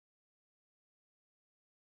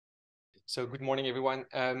So good morning, everyone.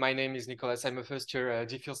 My name is Nicolas. I'm a first-year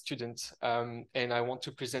DPhil student, and I want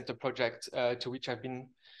to present a project to which I've been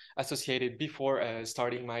associated before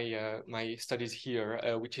starting my studies here,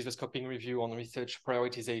 which is a scoping review on research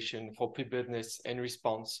prioritization for preparedness and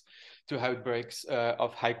response to outbreaks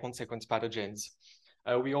of high-consequence pathogens.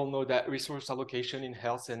 We all know that resource allocation in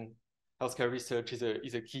health and healthcare research is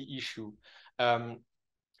a key issue.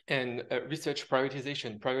 And research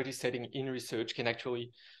prioritization, priority setting in research can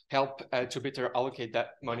actually help to better allocate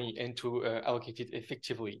that money and to allocate it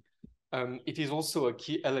effectively. It is also a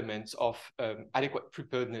key element of adequate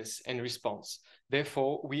preparedness and response.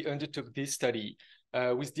 Therefore, we undertook this study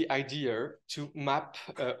with the idea to map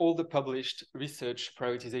all the published research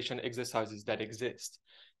prioritization exercises that exist,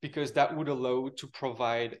 because that would allow to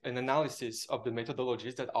provide an analysis of the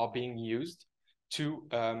methodologies that are being used to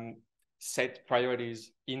set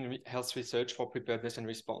priorities in health research for preparedness and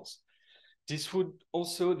response. This would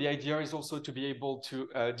also, the idea is also to be able to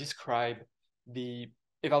describe the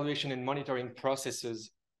evaluation and monitoring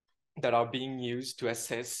processes that are being used to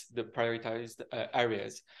assess the prioritized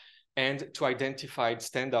areas, and to identify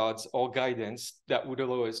standards or guidance that would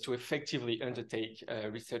allow us to effectively undertake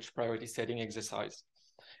research priority setting exercise.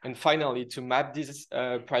 And finally, to map these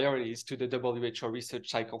priorities to the WHO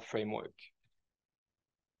research cycle framework.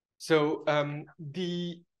 So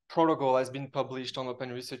the protocol has been published on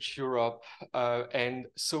Open Research Europe, and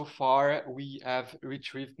so far we have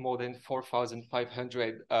retrieved more than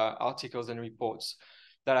 4,500 articles and reports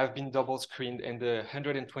that have been double screened, and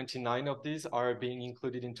 129 of these are being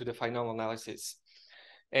included into the final analysis.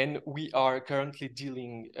 And we are currently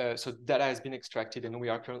dealing, so data has been extracted, and we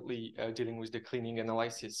are currently dealing with the cleaning,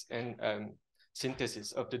 analysis, and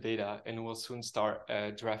synthesis of the data, and we'll soon start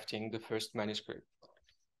drafting the first manuscript.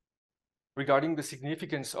 Regarding the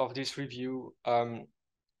significance of this review,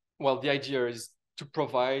 well, the idea is to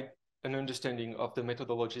provide an understanding of the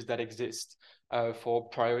methodologies that exist for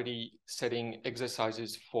priority setting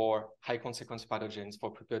exercises for high consequence pathogens for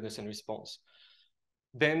preparedness and response.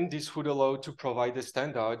 Then this would allow to provide the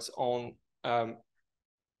standards on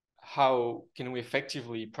how can we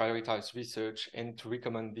effectively prioritize research and to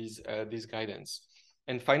recommend these guidance.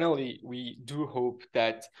 And finally, we do hope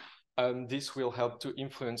that this will help to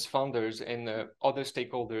influence funders and other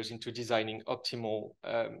stakeholders into designing optimal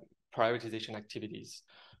prioritization activities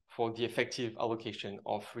for the effective allocation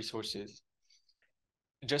of resources.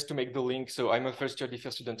 Just to make the link, so I'm a first-year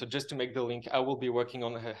DPhil student, so just to make the link, I will be working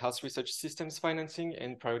on health research systems financing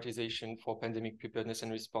and prioritization for pandemic preparedness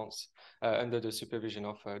and response under the supervision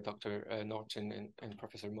of Dr. Norton and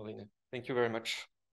Professor Molina. Thank you very much.